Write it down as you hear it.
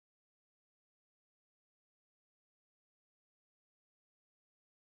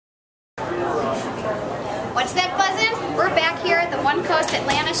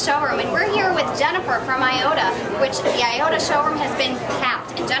showroom, and we're here with Jennifer from Iota, which the Iota showroom has been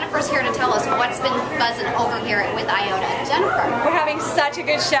packed, and Jennifer's here to tell us what's been buzzing over here with Iota. Jennifer. We're having such a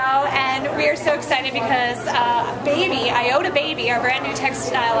good show, and we are so excited because Iota Baby, our brand new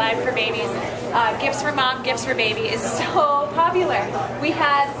textile line for babies, gifts for mom, gifts for baby, is so popular. We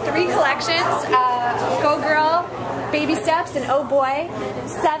have 3 collections, Go Girl, Baby Steps, and Oh Boy.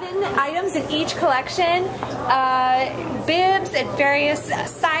 7 items in each collection, bibs at various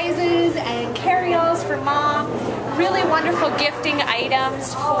sizes and carryalls for mom. Really wonderful gifting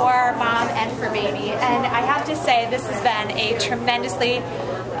items for mom and for baby. And I have to say, this has been a tremendously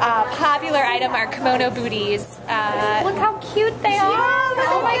popular item, our kimono booties. Look how cute they are.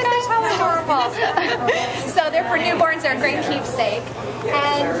 Oh my gosh, how adorable. So they're for newborns, they're a great keepsake.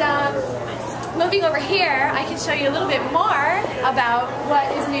 And moving over here, I can show you a little bit more about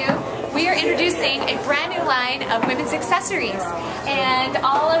what is new. We are introducing a brand new line of women's accessories, and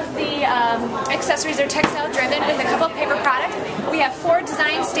all of the accessories are textile driven with a couple of paper products. We have 4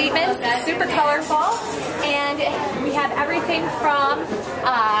 design statements, super colorful, and we have everything from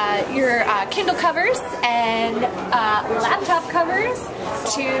your Kindle covers and laptop covers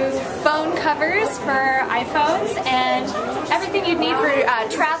to phone covers for iPhones, and everything you'd need for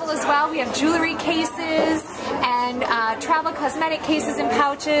travel as well. We have jewelry cases and travel cosmetic cases and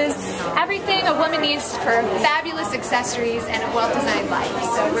pouches. Everything a woman needs for fabulous accessories and a well-designed life.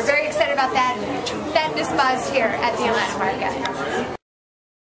 So we're very excited about that. Tremendous buzz here at the Atlanta Market.